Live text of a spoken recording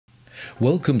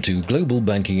Welcome to Global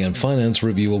Banking and Finance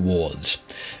Review Awards.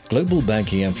 Global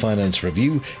Banking and Finance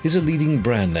Review is a leading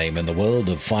brand name in the world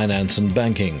of finance and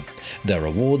banking. Their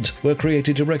awards were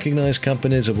created to recognize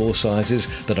companies of all sizes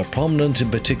that are prominent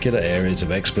in particular areas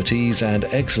of expertise and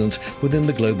excellence within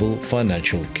the global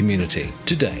financial community.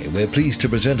 Today, we're pleased to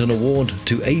present an award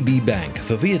to ABBANK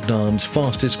for Vietnam's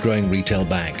fastest growing retail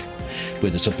bank.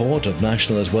 With the support of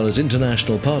national as well as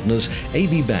international partners,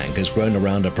 ABBANK has grown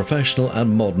around a professional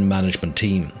and modern management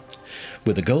team.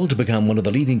 With a goal to become one of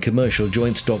the leading commercial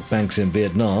joint stock banks in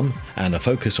Vietnam and a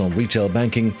focus on retail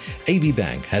banking,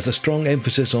 ABBANK has a strong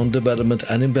emphasis on development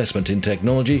and investment in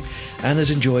technology and has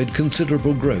enjoyed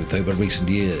considerable growth over recent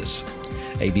years.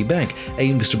 ABBANK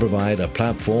aims to provide a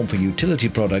platform for utility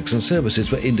products and services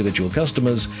for individual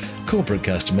customers, corporate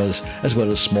customers, as well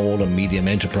as small and medium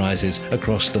enterprises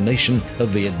across the nation of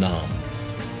Vietnam.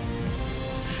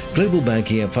 Global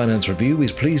Banking and Finance Review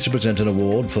is pleased to present an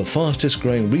award for Fastest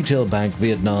Growing Retail Bank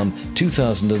Vietnam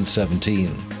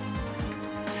 2017.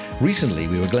 Recently,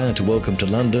 we were glad to welcome to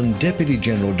London Deputy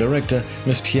General Director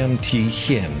Ms. Pham Thi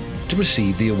Hien to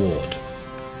receive the award.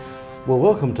 Well,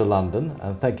 welcome to London,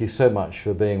 and thank you so much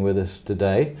for being with us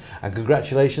today, and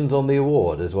congratulations on the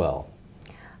award as well.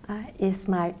 It's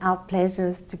our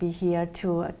pleasure to be here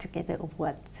to get the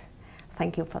award.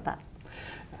 Thank you for that.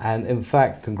 And in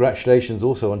fact, congratulations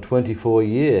also on 24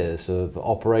 years of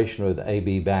operation with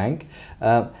ABBANK.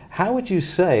 How would you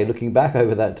say, looking back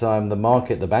over that time, the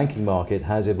banking market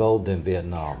has evolved in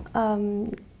Vietnam?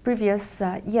 Previous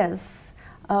years,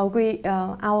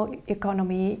 our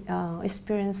economy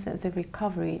experienced the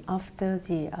recovery after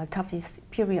the toughest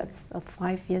periods of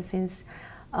 5 years since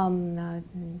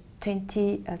 2010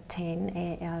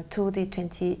 to the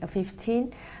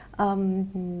 2015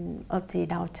 of the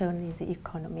downturn in the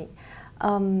economy.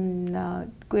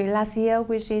 Last year,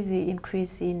 we see the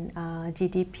increase in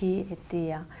GDP at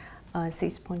the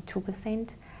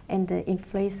 6.2%, and the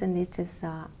inflation is just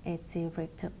at the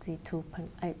rate of the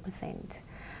 2.8%.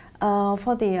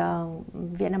 For the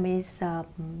Vietnamese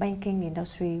banking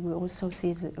industry, we also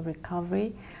see the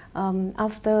recovery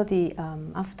after the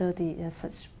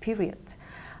such period.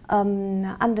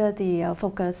 Under the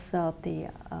focus of the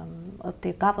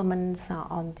government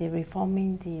on the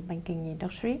reforming the banking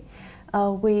industry,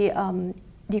 we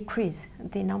decrease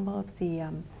the number of the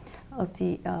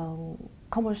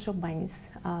commercial banks.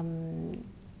 And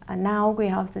now we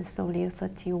have only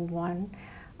 31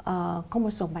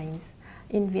 commercial banks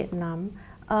in Vietnam.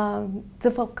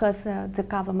 The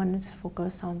government's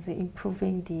focus on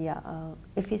improving the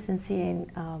efficiency and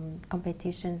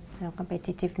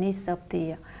competitiveness of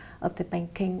the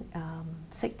banking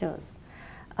sectors.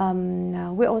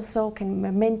 We also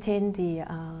can maintain the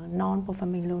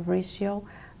non-performing loan ratio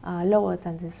lower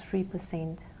than the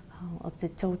 3% of the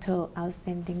total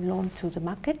outstanding loan to the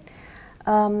market,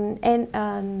 and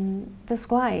that's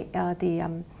why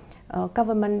the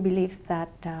government believes that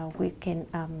we can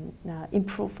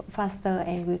improve faster,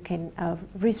 and we can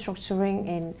restructuring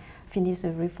and finish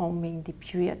reforming the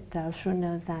period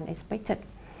sooner than expected.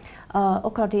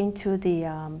 According to the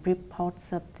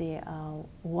reports of the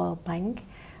World Bank,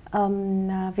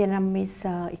 Vietnamese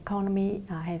economy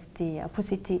has the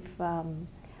positive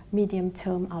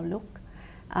medium-term outlook,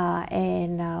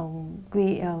 and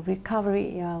we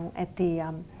recovery at the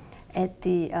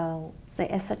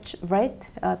such rate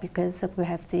because we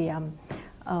have the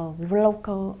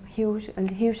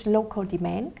huge local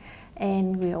demand,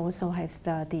 and we also have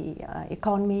the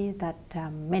economy that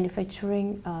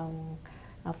manufacturing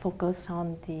focus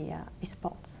on the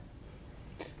exports.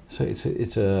 So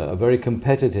it's a very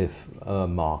competitive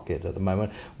market at the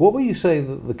moment. What would you say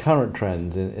that the current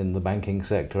trends in the banking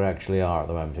sector actually are at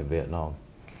the moment in Vietnam?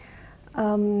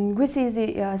 We see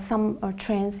some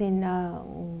trends in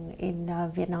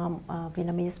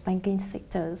Vietnamese banking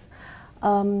sectors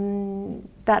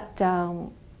that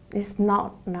is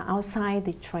not outside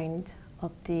the trend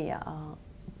of the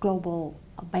global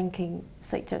banking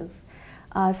sectors.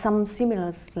 Some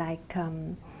similars, like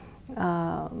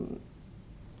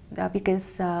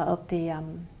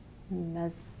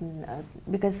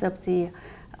because of the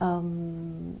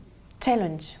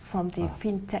challenge from the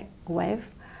fintech wave.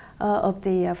 Of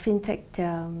the fintech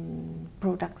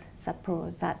products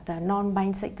that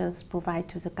non-bank sectors provide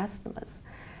to the customers,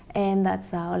 and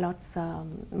that's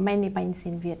many banks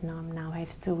in Vietnam now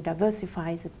have to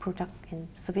diversify the product and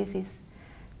services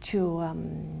to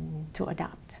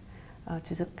adapt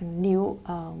to the new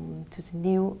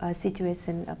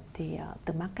situation of the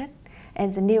market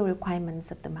and the new requirements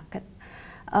of the market.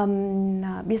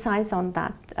 Besides on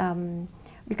that,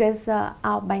 because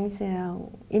our banks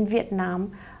in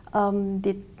Vietnam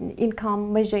The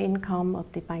major income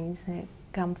of the banks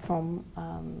come from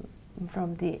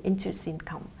the interest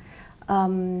income.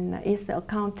 It's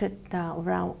accounted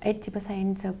around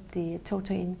 80% of the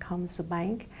total income of the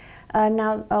bank.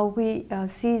 Now we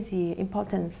see the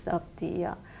importance of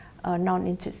the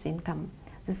non-interest income.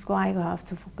 That's why we have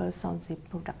to focus on the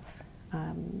products,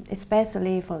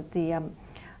 especially for the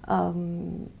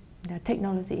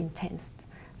technology intense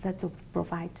that to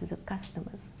provide to the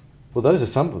customers. Well, those are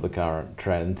some of the current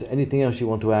trends. Anything else you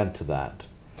want to add to that?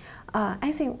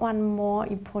 I think one more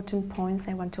important point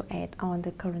I want to add on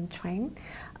the current trend,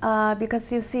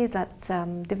 because you see that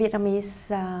the Vietnamese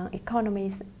economy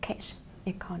is cash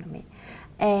economy,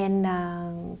 and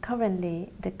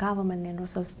currently the government and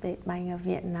also State Bank of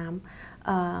Vietnam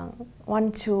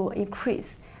want to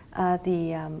increase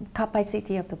the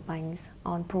capacity of the banks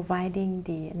on providing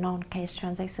the non-cash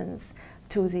transactions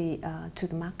to the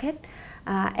market,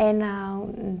 and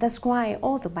that's why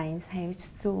all the banks have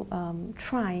to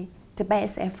try the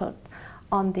best effort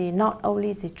on the not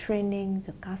only the training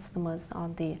the customers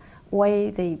on the way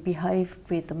they behave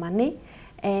with the money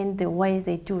and the way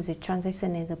they do the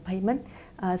transaction and the payment,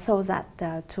 so that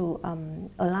to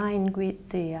align with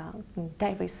the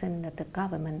direction of the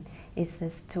government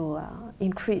is to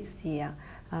increase the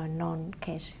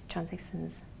non-cash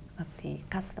transactions of the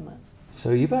customers.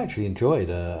 So you've actually enjoyed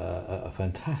a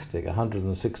fantastic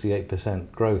 168%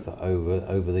 growth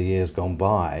over the years gone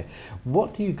by.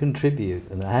 What do you contribute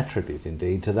and attribute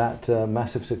indeed to that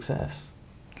massive success?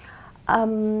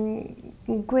 Looking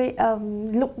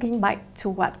back to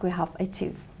what we have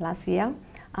achieved last year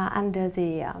under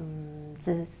the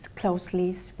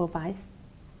closely supervised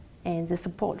and the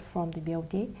support from the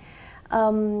BOD,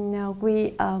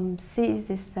 we see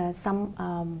this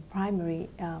some primary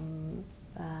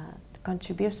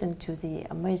contribution to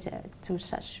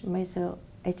such major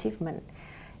achievement.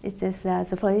 It is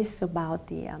the first about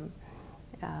the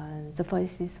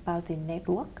first is about the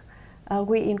network.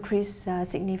 We increased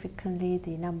significantly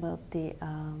the number of the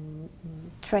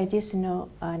traditional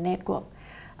network,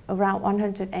 around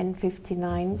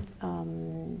 159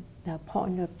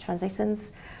 point of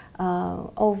transactions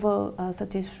over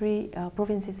 33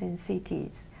 provinces and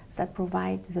cities that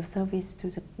provide the service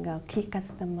to the key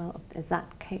customer of that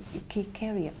key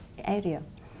carrier area.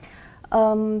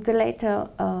 The latter,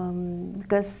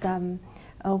 because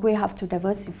we have to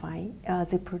diversify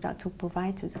the product to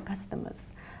provide to the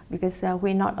customers, because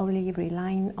we're not only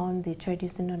relying on the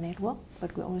traditional network,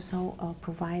 but we also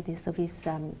provide the service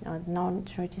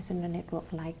non-traditional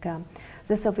network, like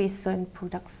the service and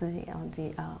products on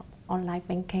the online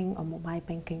banking or mobile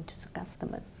banking to the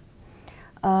customers.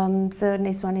 The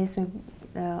next one is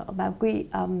about we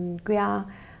are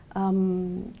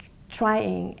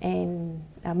trying and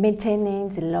maintaining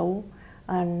the low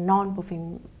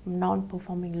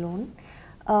non-performing loan.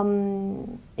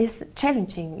 It's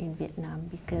challenging in Vietnam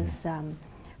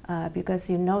because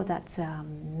you know that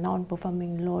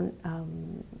non-performing loan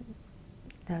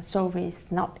solving is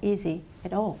not easy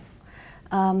at all.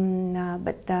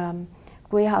 But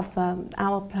we have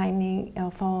our planning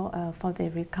for the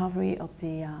recovery of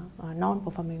the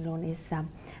non-performing loan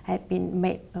had been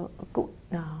made a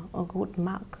good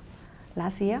mark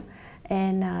last year,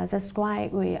 and that's why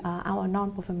our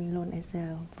non-performing loan is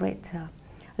a rate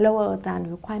lower than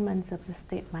requirements of the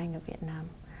State Bank of Vietnam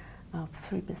of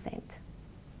 3%.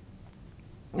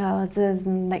 The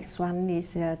next one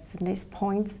is the next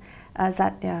point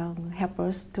that help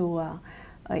us to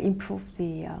improve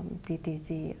the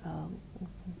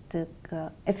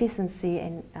efficiency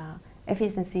and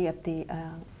efficiency of the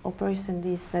operation.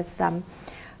 Is that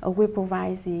we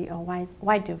provide the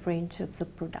wider range of the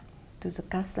product to the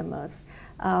customers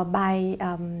by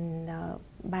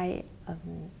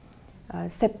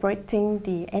separating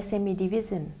the SME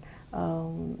division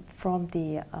from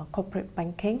the corporate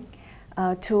banking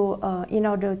in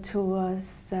order to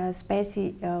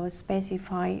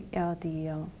specify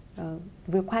the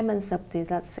requirements of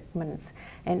that segments,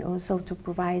 and also to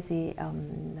provide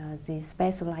the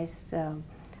specialized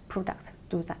products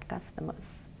to that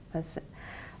customers.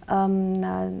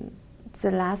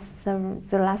 The last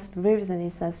reason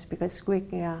is because we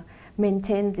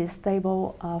maintain the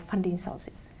stable funding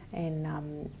sources and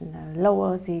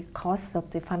lower the cost of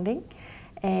the funding,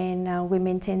 and we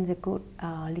maintain the good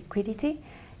liquidity,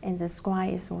 and that's why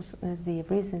is also the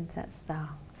reason that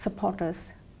support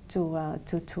us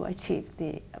to achieve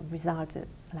the result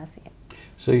last year.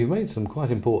 So you've made some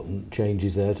quite important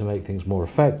changes there to make things more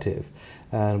effective.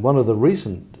 And one of the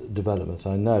recent developments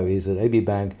I know is that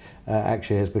ABBANK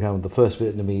actually has become the first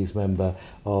Vietnamese member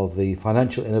of the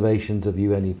Financial Innovations of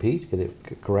UNEP, to get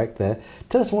it correct there.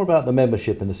 Tell us more about the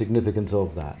membership and the significance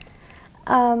of that.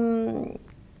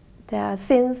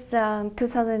 Since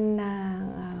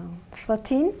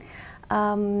 2013,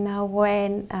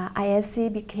 when IFC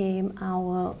became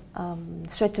our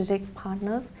strategic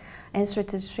partners and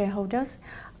strategic shareholders,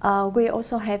 we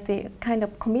also have the kind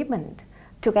of commitment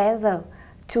together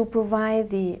to provide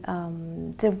the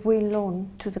green loan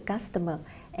to the customer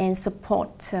and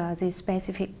support the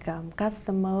specific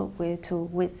customer with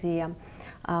the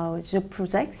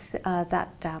projects that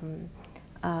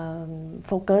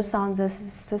focus on the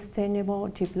sustainable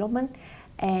development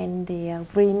and the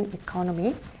green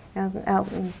economy,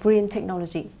 green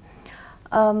technology.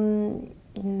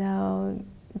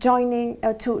 Joining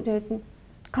to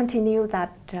continue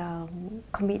that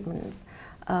commitment.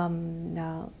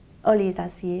 Early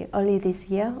this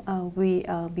year, we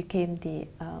became the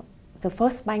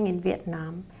first bank in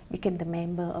Vietnam, became the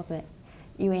member of the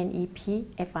UNEP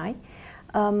FI.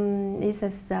 This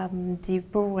is the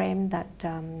program that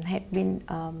had been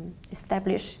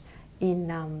established in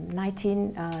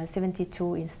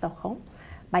 1972 in Stockholm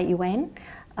by UN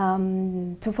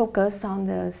to focus on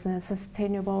the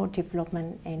sustainable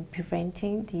development and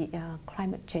preventing the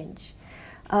climate change.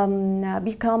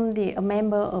 Become a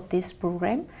member of this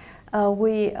program,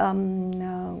 we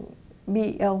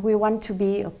want to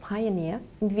be a pioneer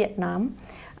in Vietnam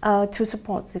to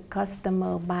support the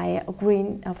customer by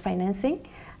green financing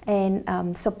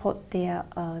and support their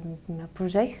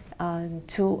project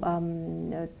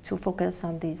to focus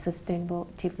on the sustainable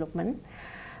development.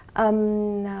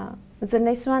 The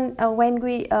next one, when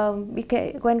we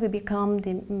become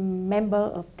the member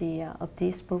of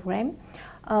this program,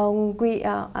 we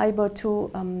are able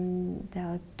to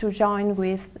join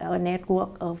with a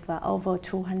network of over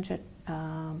 200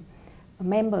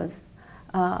 members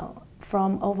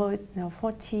from over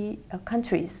 40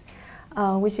 countries,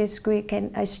 which is we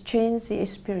can exchange the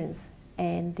experience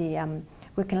and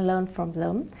we can learn from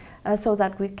them so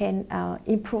that we can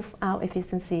improve our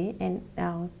efficiency and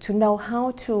to know how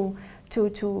to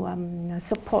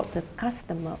support the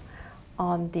customer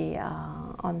on the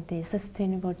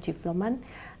sustainable development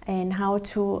and how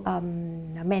to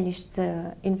manage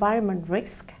the environment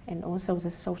risk and also the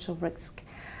social risk.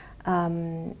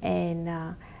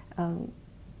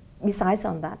 Besides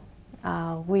on that,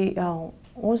 we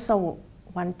also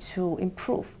want to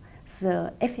improve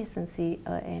the efficiency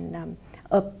of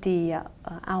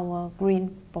our green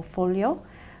portfolio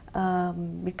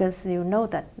because you know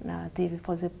that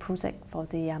for the project for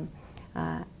the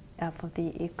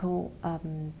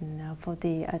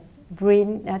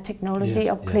green technology,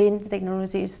 yes, or clean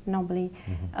technology is normally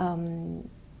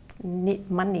need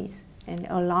monies and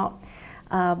a lot.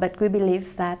 But we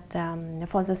believe that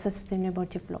for the sustainable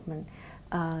development,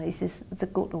 this is the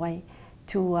good way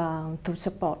to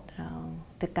support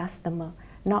the customer,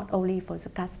 not only for the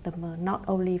customer, not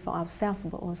only for ourselves,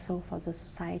 but also for the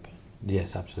society.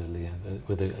 Yes, absolutely,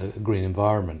 with a green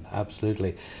environment,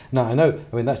 absolutely. Now, I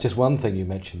mean, that's just one thing you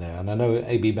mentioned there, and I know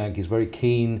ABBANK is very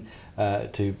keen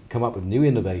to come up with new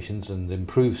innovations and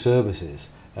improve services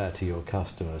to your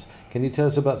customers. Can you tell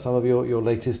us about some of your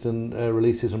latest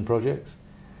releases and projects?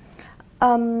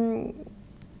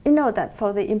 You know that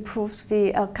for the improve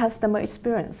the customer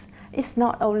experience, it's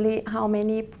not only how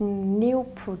many new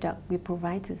products we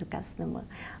provide to the customer,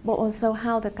 but also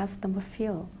how the customer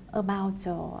feel about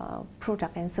your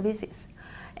product and services.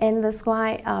 And that's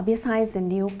why besides the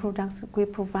new products we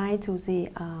provide to the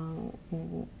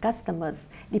customers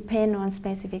depend on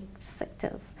specific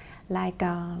sectors like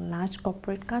large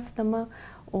corporate customer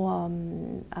or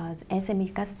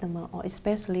SME customer, or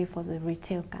especially for the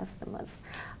retail customers.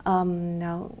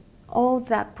 Now, all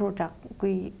that product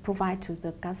we provide to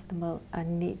the customer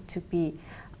need to be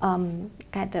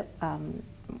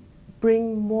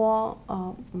bring more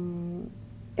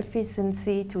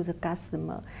efficiency to the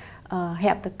customer,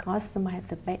 help the customer have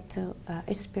the better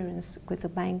experience with the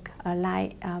bank,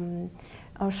 like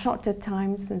shorter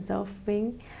times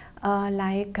resolving,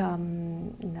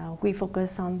 we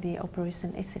focus on the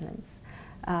operation excellence.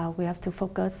 We have to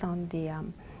focus on the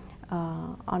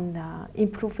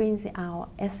improving our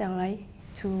SLA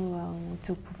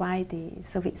to provide the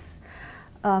service.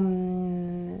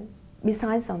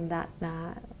 Besides on that,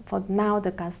 for now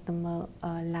the customer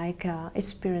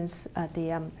experience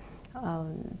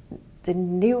the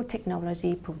new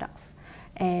technology products,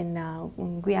 and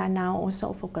we are now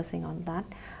also focusing on that.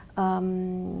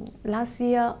 Last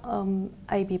year,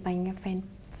 ABBANK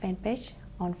fan page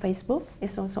on Facebook.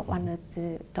 It's also one of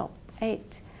the top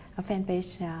 8 fan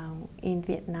page in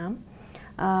Vietnam.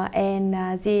 And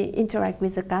they interact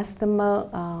with the customer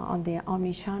on their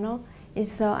omni-channel.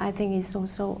 I think it's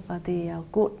also the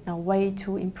good way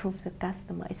to improve the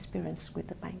customer experience with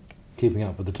the bank. Keeping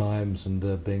up with the times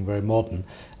and being very modern.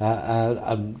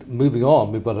 And moving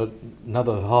on, we've got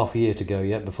another half year to go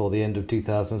yet before the end of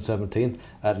 2017,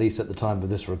 at least at the time of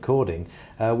this recording.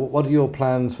 What are your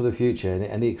plans for the future?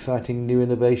 Any exciting new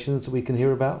innovations that we can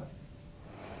hear about?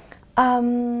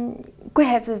 We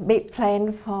have a big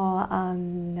plan for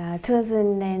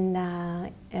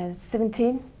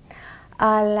 2017.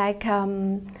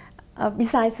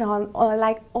 Besides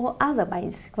like all other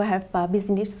banks, we have a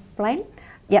business plan.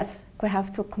 Yes, we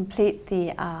have to complete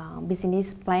the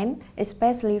business plan,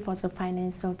 especially for the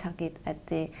financial target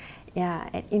at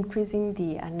increasing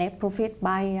the net profit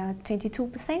by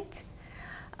 22%.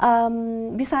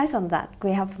 Besides on that,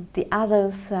 we have the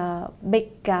others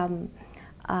big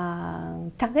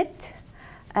target,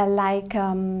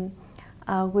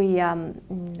 we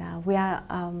are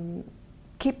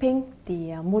keeping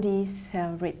the Moody's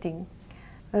rating.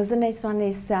 The next one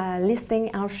is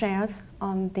listing our shares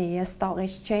on the stock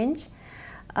exchange.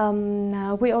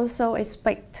 We also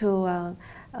expect to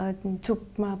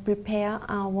prepare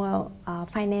our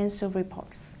financial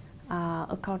reports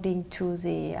according to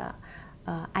the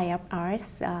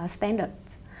IFRS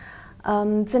standards.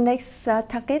 The next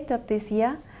target of this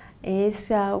year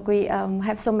is we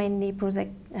have so many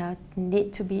projects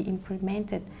need to be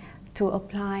implemented to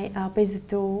apply Basel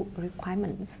II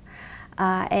requirements.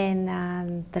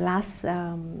 The last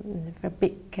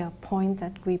big point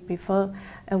that we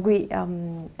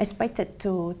expected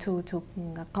to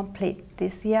complete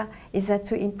this year is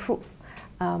to improve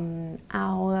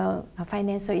our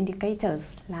financial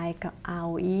indicators like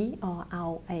ROE or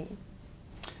ROA.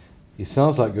 It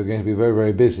sounds like you're going to be very,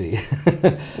 very busy.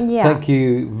 Yeah. Thank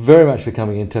you very much for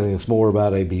coming and telling us more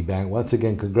about AB Bank. Once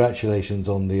again, congratulations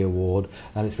on the award,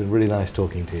 and it's been really nice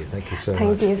talking to you. Thank you so much.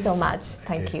 Thank you so much.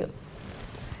 Thank you.